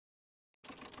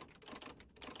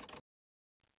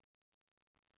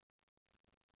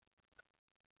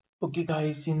Okay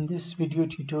guys, in this video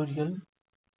tutorial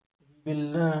we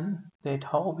will learn that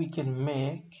how we can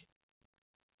make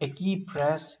a key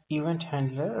press event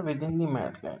handler within the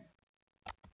MATLAB.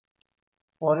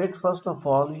 For it, first of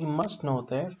all, we must know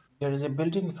that there is a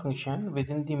built-in function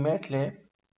within the MATLAB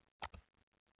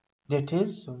that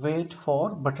is wait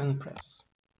for button press.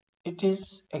 It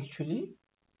is actually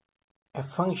a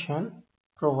function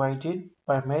provided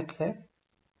by MATLAB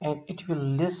and it will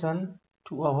listen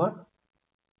to our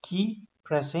key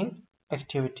pressing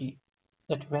activity,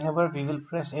 that whenever we will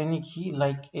press any key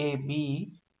like A,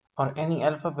 B or any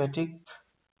alphabetic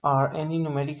or any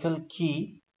numerical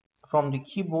key from the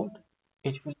keyboard,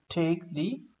 it will take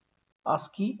the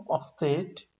ASCII of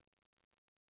that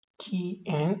key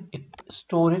and it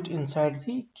store it inside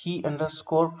the key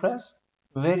underscore press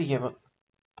variable.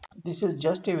 This is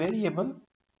just a variable.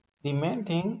 The main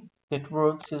thing that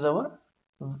works is our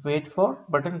wait for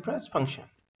button press function.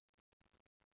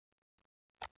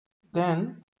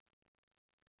 Then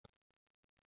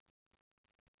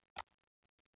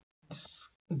this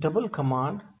double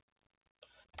command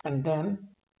and then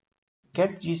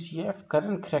get GCF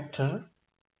current character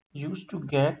used to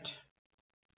get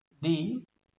the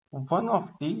one of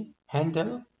the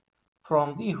handle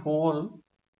from the whole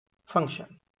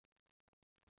function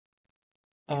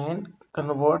and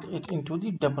convert it into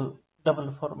the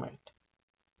double format.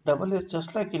 Double is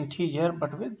just like integer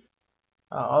but with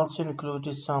also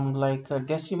included some like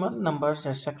decimal numbers,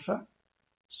 etc.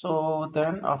 So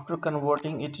then after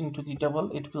converting it into the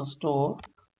double, it will store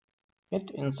it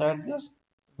inside this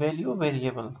value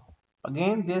variable.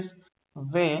 Again, this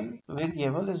val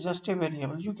variable is just a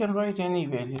variable. You can write any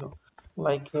value,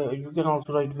 like you can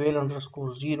also write val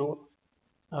underscore 0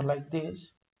 like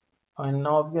this. And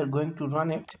now we are going to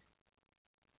run it.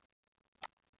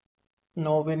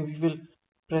 Now when we will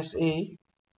press A,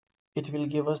 it will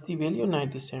give us the value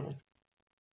 97.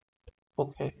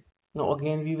 Okay, now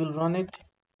again we will run it,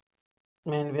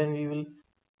 and when we will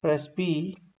press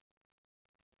B,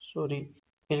 sorry,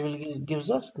 it will gives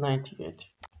us 98.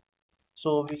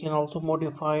 So we can also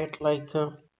modify it like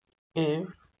if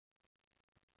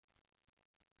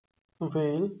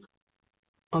val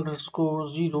underscore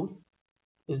 0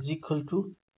 is equal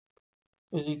to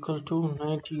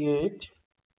 98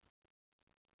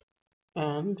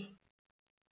 and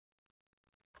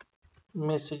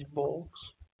message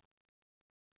box.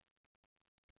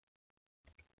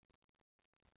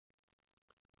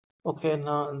 Okay,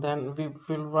 now then we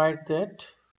will write that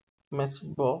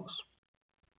message box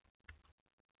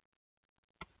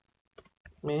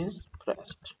is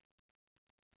pressed.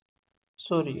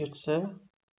 Sorry, it's a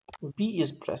B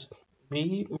is pressed.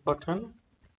 B button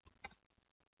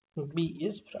B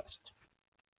is pressed.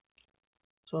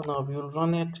 So now we will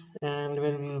run it, and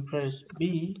when we will press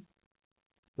B,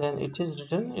 then it is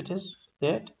written, it is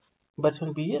that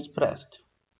button B is pressed.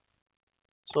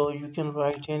 So you can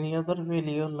write any other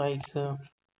value like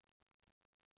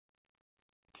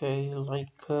okay,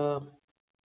 like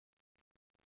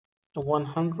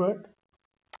 100.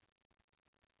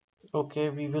 Okay,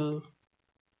 we will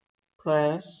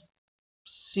press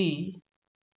C,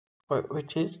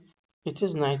 which is it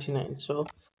is 99. So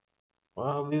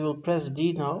we will press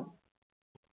D now.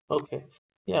 Okay,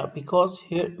 yeah, because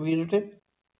here we written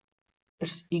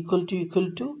it's equal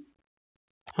to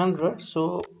 100,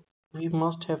 so we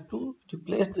must have to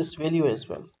replace this value as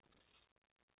well.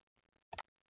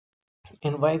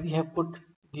 And why we have put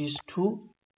these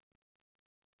two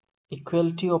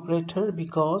equality operator?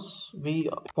 Because we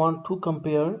want to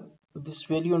compare this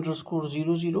value underscore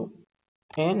 00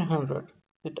 and 100,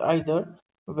 that either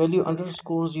value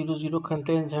underscore 00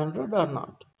 contains 100 or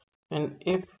not, and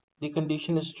if the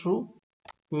condition is true,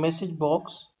 message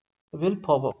box will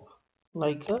pop up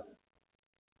like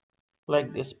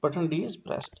this, button D is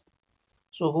pressed.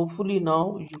 So hopefully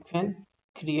now you can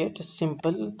create a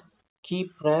simple key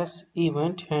press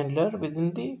event handler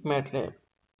within the MATLAB.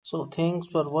 So thanks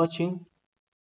for watching.